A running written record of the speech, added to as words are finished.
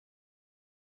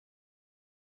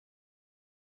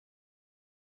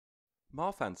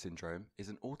Marfan syndrome is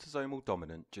an autosomal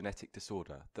dominant genetic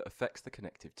disorder that affects the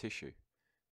connective tissue.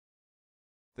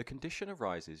 The condition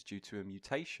arises due to a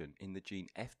mutation in the gene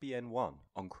FBN1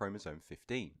 on chromosome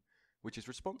 15, which is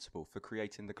responsible for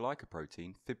creating the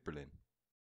glycoprotein fibrillin.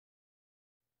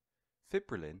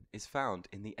 Fibrillin is found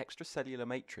in the extracellular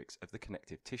matrix of the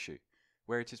connective tissue,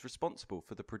 where it is responsible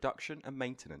for the production and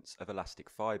maintenance of elastic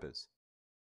fibers.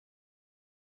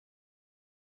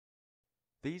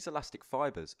 These elastic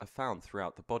fibers are found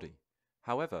throughout the body.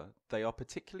 However, they are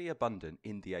particularly abundant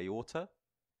in the aorta,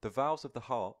 the valves of the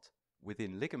heart,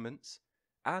 within ligaments,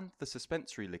 and the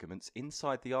suspensory ligaments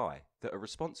inside the eye that are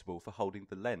responsible for holding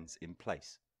the lens in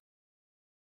place.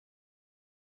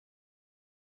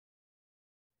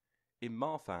 In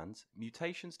Marfan's,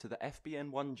 mutations to the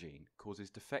FBN1 gene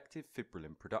causes defective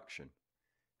fibrillin production.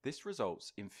 This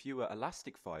results in fewer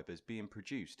elastic fibers being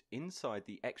produced inside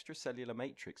the extracellular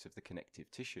matrix of the connective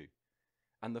tissue,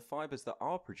 and the fibers that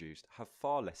are produced have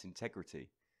far less integrity,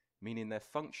 meaning their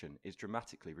function is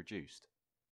dramatically reduced.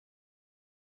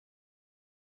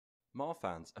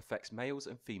 Marfan's affects males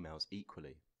and females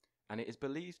equally, and it is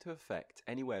believed to affect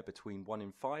anywhere between 1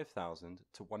 in 5,000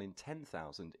 to 1 in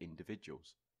 10,000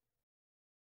 individuals.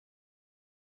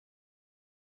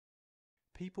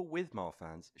 People with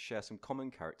Marfan's share some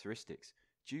common characteristics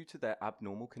due to their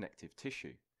abnormal connective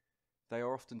tissue. They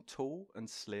are often tall and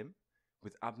slim,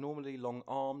 with abnormally long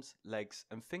arms, legs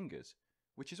and fingers,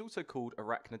 which is also called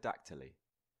arachnodactyly,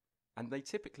 and they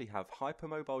typically have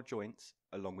hypermobile joints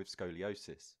along with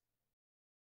scoliosis.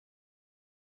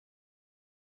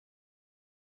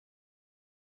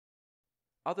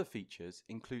 Other features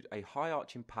include a high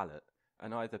arching palate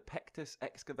and either pectus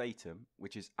excavatum,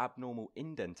 which is abnormal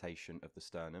indentation of the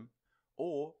sternum,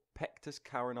 or pectus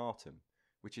carinatum,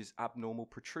 which is abnormal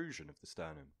protrusion of the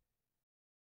sternum.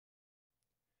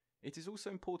 It is also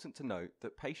important to note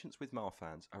that patients with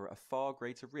Marfan's are at a far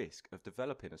greater risk of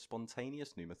developing a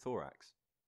spontaneous pneumothorax.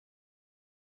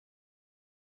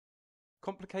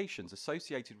 Complications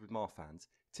associated with Marfan's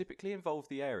typically involve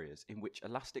the areas in which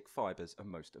elastic fibers are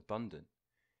most abundant.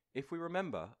 If we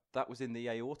remember, that was in the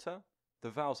aorta, the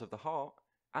valves of the heart,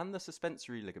 and the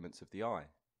suspensory ligaments of the eye.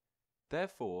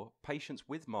 Therefore, patients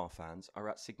with Marfan's are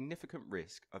at significant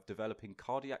risk of developing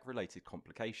cardiac-related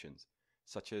complications,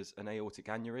 such as an aortic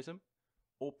aneurysm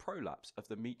or prolapse of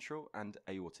the mitral and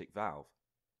aortic valve.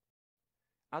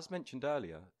 As mentioned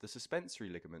earlier, the suspensory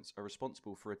ligaments are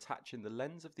responsible for attaching the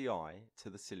lens of the eye to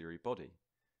the ciliary body,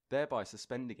 thereby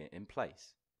suspending it in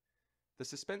place. The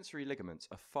suspensory ligaments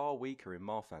are far weaker in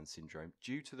Marfan syndrome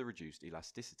due to the reduced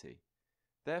elasticity.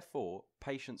 Therefore,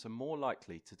 patients are more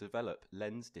likely to develop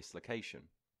lens dislocation.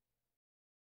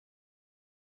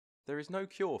 There is no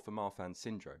cure for Marfan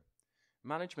syndrome.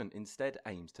 Management instead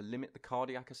aims to limit the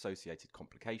cardiac-associated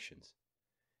complications.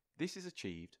 This is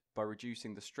achieved by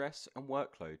reducing the stress and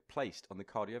workload placed on the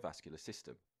cardiovascular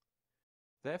system.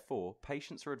 Therefore,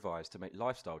 patients are advised to make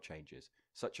lifestyle changes,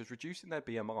 such as reducing their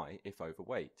BMI if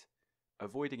overweight,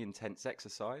 avoiding intense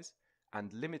exercise,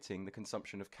 and limiting the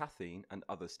consumption of caffeine and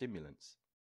other stimulants.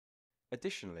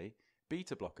 Additionally,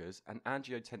 beta blockers and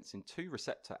angiotensin II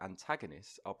receptor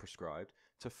antagonists are prescribed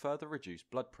to further reduce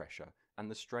blood pressure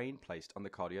and the strain placed on the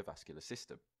cardiovascular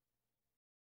system.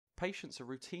 Patients are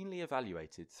routinely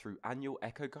evaluated through annual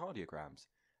echocardiograms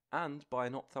and by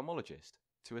an ophthalmologist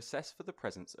to assess for the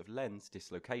presence of lens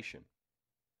dislocation.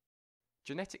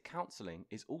 Genetic counselling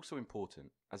is also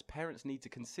important, as parents need to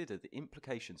consider the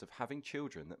implications of having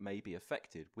children that may be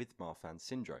affected with Marfan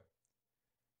syndrome.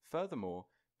 Furthermore,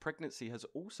 pregnancy has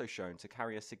also shown to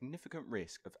carry a significant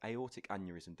risk of aortic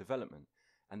aneurysm development,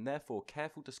 and therefore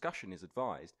careful discussion is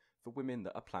advised for women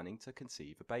that are planning to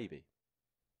conceive a baby.